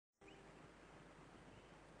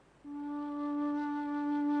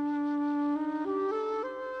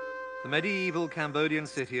medieval Cambodian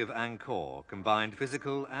city of Angkor combined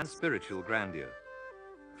physical and spiritual grandeur.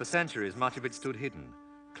 For centuries, much of it stood hidden,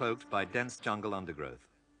 cloaked by dense jungle undergrowth.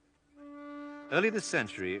 Early this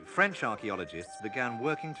century, French archaeologists began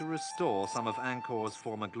working to restore some of Angkor's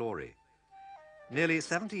former glory. Nearly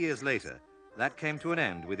 70 years later, that came to an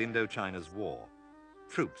end with Indochina's war.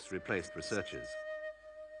 Troops replaced researchers.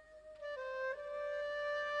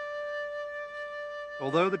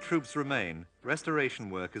 Although the troops remain, restoration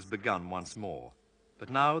work has begun once more. But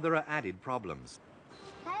now there are added problems.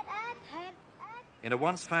 In a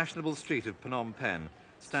once fashionable street of Phnom Penh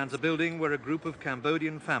stands a building where a group of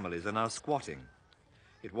Cambodian families are now squatting.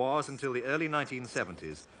 It was, until the early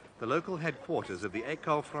 1970s, the local headquarters of the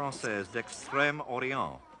Ecole Francaise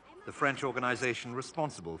Orient, the French organization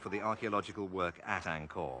responsible for the archaeological work at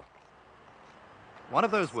Angkor. One of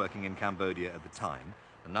those working in Cambodia at the time,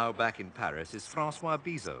 and now back in Paris, is Francois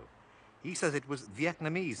Bizot. He says it was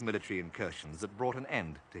Vietnamese military incursions that brought an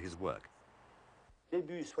end to his work. At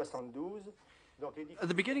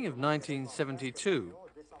the beginning of 1972,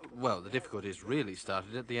 well, the difficulties really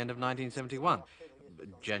started at the end of 1971.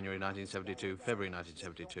 January 1972, February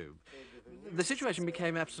 1972. The situation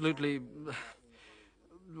became absolutely...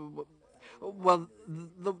 well,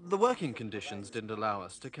 the working conditions didn't allow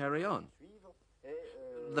us to carry on.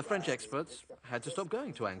 The French experts had to stop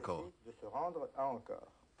going to Angkor.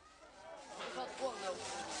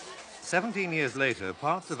 17 years later,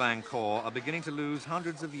 parts of Angkor are beginning to lose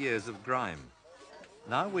hundreds of years of grime.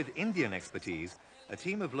 Now, with Indian expertise, a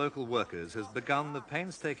team of local workers has begun the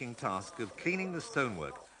painstaking task of cleaning the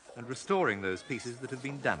stonework and restoring those pieces that have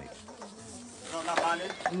been damaged.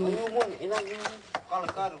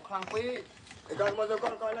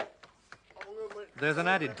 There's an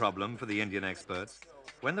added problem for the Indian experts.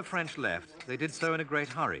 When the French left, they did so in a great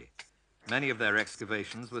hurry. Many of their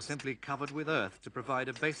excavations were simply covered with earth to provide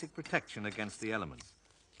a basic protection against the elements.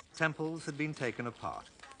 Temples had been taken apart.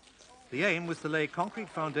 The aim was to lay concrete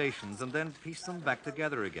foundations and then piece them back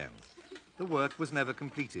together again. The work was never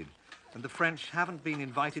completed, and the French haven't been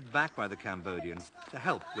invited back by the Cambodians to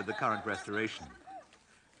help with the current restoration.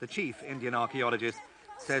 The chief Indian archaeologist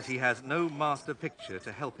says he has no master picture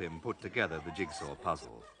to help him put together the jigsaw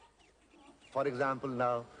puzzle. For example,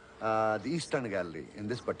 now, the Eastern Gallery in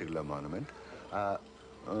this particular monument,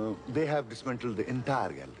 they have dismantled the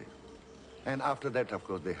entire gallery. And after that, of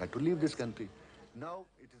course, they had to leave this country. Now,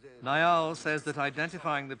 Nayal says that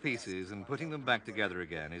identifying the pieces and putting them back together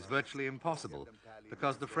again is virtually impossible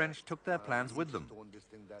because the French took their plans with them.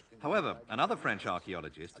 However, another French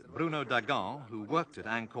archaeologist, Bruno, who worked at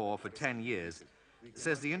Angkor for 10 years,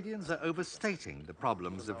 says the Indians are overstating the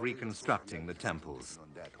problems of reconstructing the temples.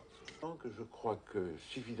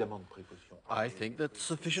 I think that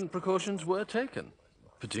sufficient precautions were taken,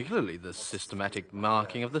 particularly the systematic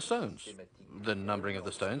marking of the stones, the numbering of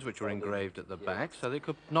the stones which were engraved at the back so they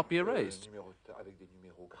could not be erased.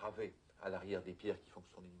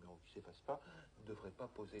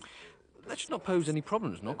 That should not pose any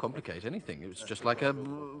problems, nor complicate anything. It was just like a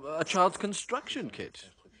child's construction kit.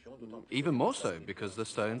 Even more so, because the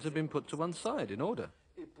stones had been put to one side in order.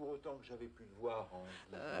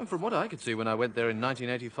 From what I could see when I went there in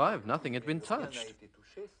 1985, nothing had been touched.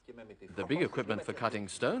 The big equipment for cutting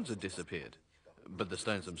stones had disappeared, but the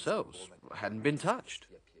stones themselves hadn't been touched.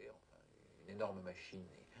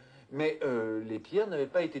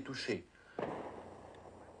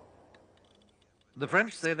 The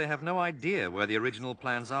French say they have no idea where the original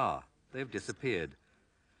plans are. They've disappeared.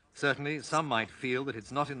 Certainly, some might feel that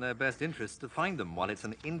it's not in their best interest to find them while it's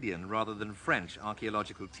an Indian rather than French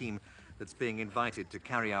archaeological team that's being invited to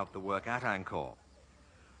carry out the work at Angkor.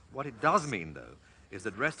 What it does mean, though, is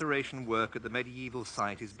that restoration work at the medieval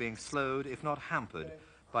site is being slowed, if not hampered,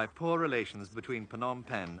 by poor relations between Phnom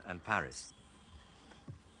Penh and Paris.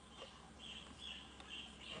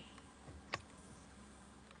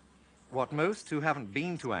 What most who haven't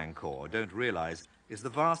been to Angkor don't realize is the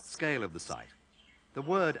vast scale of the site. The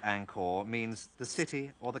word Angkor means the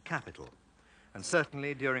city or the capital, and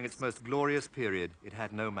certainly during its most glorious period, it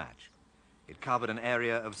had no match. It covered an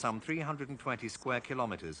area of some 320 square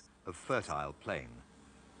kilometers of fertile plain.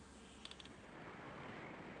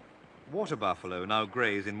 Water buffalo now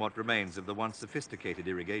graze in what remains of the once sophisticated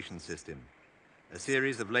irrigation system. A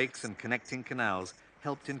series of lakes and connecting canals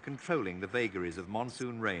helped in controlling the vagaries of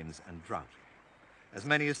monsoon rains and drought. As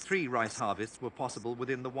many as 3 rice harvests were possible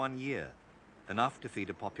within the 1 year, enough to feed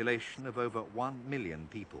a population of over 1 million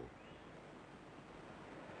people.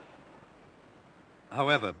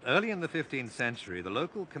 However, early in the 15th century, the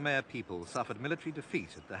local Khmer people suffered military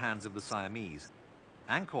defeat at the hands of the Siamese.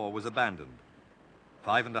 Angkor was abandoned.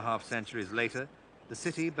 5.5 centuries later, the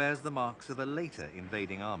city bears the marks of a later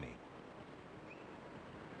invading army.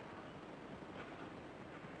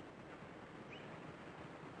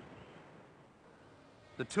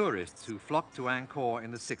 The tourists who flocked to Angkor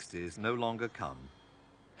in the 60s no longer come.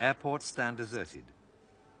 Airports stand deserted.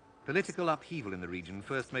 Political upheaval in the region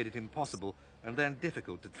first made it impossible and then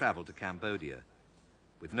difficult to travel to Cambodia.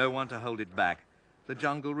 With no one to hold it back, the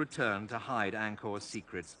jungle returned to hide Angkor's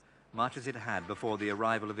secrets, much as it had before the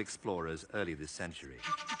arrival of explorers early this century.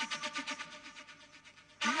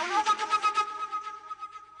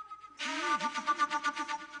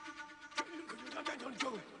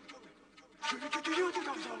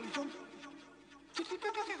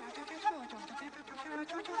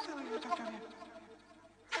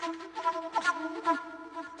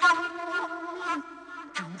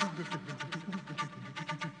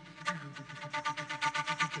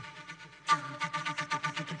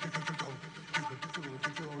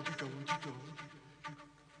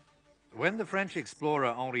 When the French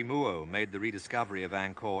explorer Henri Mouot made the rediscovery of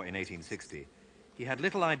Angkor in 1860, he had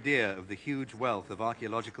little idea of the huge wealth of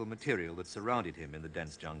archaeological material that surrounded him in the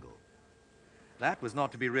dense jungle. That was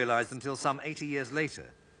not to be realized until some 80 years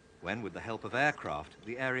later, when, with the help of aircraft,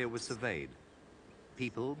 the area was surveyed.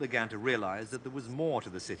 People began to realize that there was more to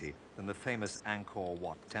the city than the famous Angkor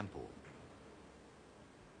Wat temple.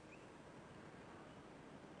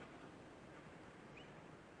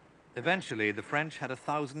 Eventually, the French had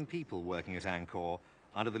 1,000 people working at Angkor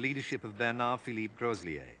under the leadership of Bernard-Philippe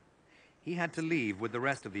Groslier. He had to leave with the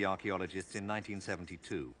rest of the archaeologists in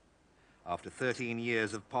 1972. After 13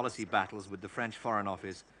 years of policy battles with the French Foreign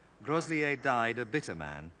Office, Groslier died a bitter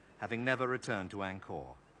man, having never returned to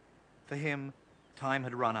Angkor. For him, time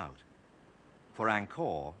had run out. For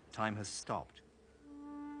Angkor, time has stopped.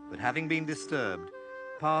 But having been disturbed,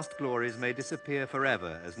 past glories may disappear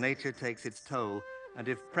forever as nature takes its toll and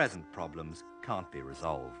if present problems can't be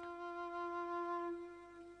resolved.